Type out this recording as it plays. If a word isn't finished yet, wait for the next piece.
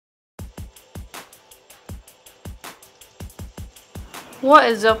What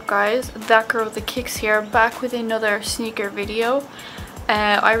is up, guys? That girl with the kicks here, back with another sneaker video.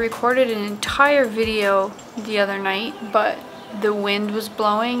 I recorded an entire video the other night, but the wind was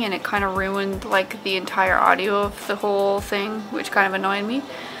blowing and it kind of ruined like the entire audio of the whole thing, which kind of annoyed me.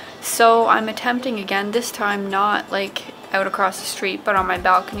 So I'm attempting again, this time not like out across the street but on my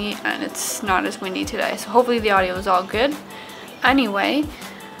balcony, and it's not as windy today, so hopefully the audio is all good. Anyway,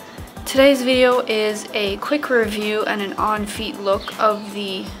 today's video is a quick review and an on-feet look of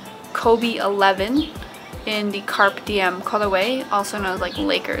the Kobe 11 in the Carpe Diem colorway, also known as like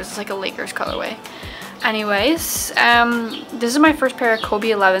Lakers. It's like a Lakers colorway. Anyways, this is my first pair of Kobe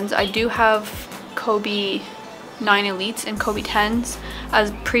 11s. I do have Kobe 9 Elites and Kobe 10s,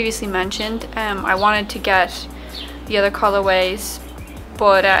 as previously mentioned. I wanted to get the other colorways,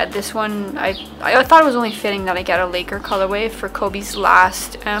 but this one, I thought it was only fitting that I get a Laker colorway for Kobe's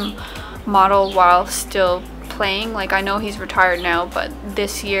last model while still playing. Like, I know he's retired now, but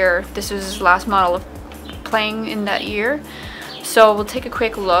this year, this was his last model of playing in that year. So we'll take a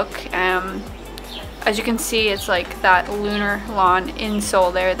quick look. As you can see, it's like that lunar lawn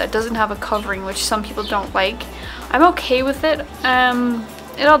insole there that doesn't have a covering, which some people don't like. I'm okay with it.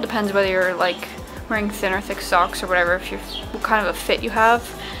 It all depends whether you're like wearing thin or thick socks or whatever, if you're what kind of a fit you have.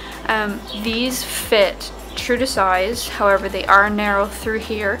 These fit true to size, however they are narrow through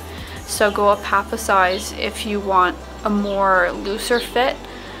here, so go up half a size if you want a more looser fit.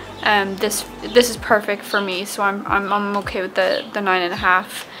 This is perfect for me, so I'm okay with the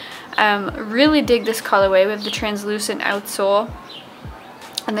 9.5. Really dig this colorway with the translucent outsole,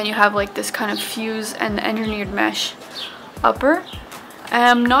 and then you have like this kind of fuse and engineered mesh upper.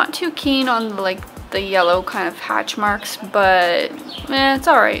 I'm not too keen on the yellow kind of hatch marks, but it's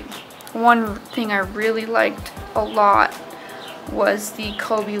alright. One thing I really liked a lot was the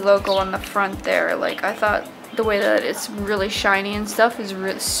Kobe logo on the front there. Like, I thought the way that it's really shiny and stuff is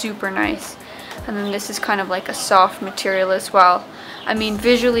really super nice. And then this is kind of like a soft material as well. I mean,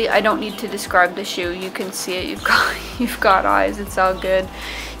 visually, I don't need to describe the shoe. You can see it. You've got eyes. It's all good.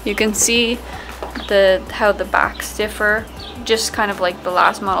 You can see how the backs differ. Just kind of like the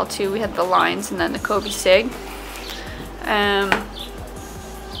last model too. We had the lines and then the Kobe Sig.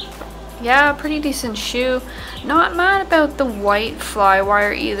 Yeah, pretty decent shoe. Not mad about the white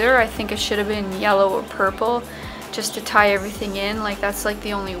flywire either. I think it should have been yellow or purple, just to tie everything in. Like, that's like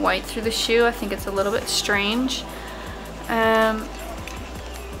the only white through the shoe. I think it's a little bit strange.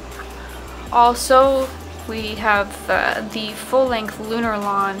 Also, we have the full-length lunar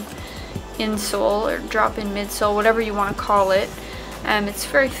lawn insole, or drop-in midsole, whatever you want to call it. It's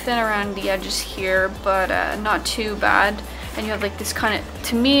very thin around the edges here, but not too bad. And you have like this kind of,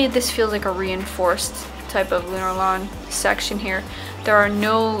 to me, this feels like a reinforced type of lunar lawn section here. There are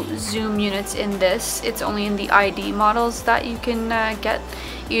no zoom units in this. It's only in the ID models that you can get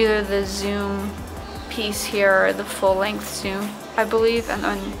either the zoom piece here or the full-length zoom, I believe, and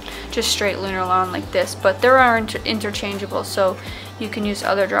then just straight lunar lawn like this. But there are interchangeable, so you can use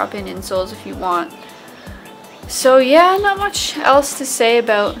other drop-in insoles if you want. So yeah, not much else to say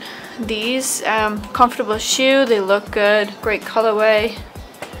about these. Comfortable shoe, they look good, great colorway.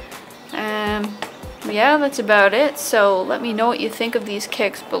 Yeah, that's about it. So let me know what you think of these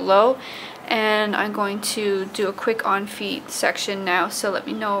kicks below, and I'm going to do a quick on feet section now, so let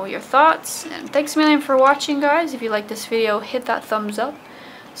me know your thoughts. And thanks a million for watching, guys. If you like this video, hit that thumbs up,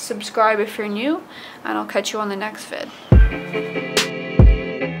 subscribe if you're new, and I'll catch you on the next vid.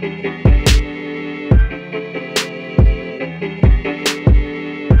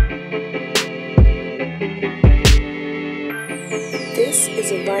 This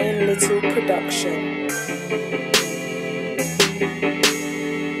is a Ryan Little production.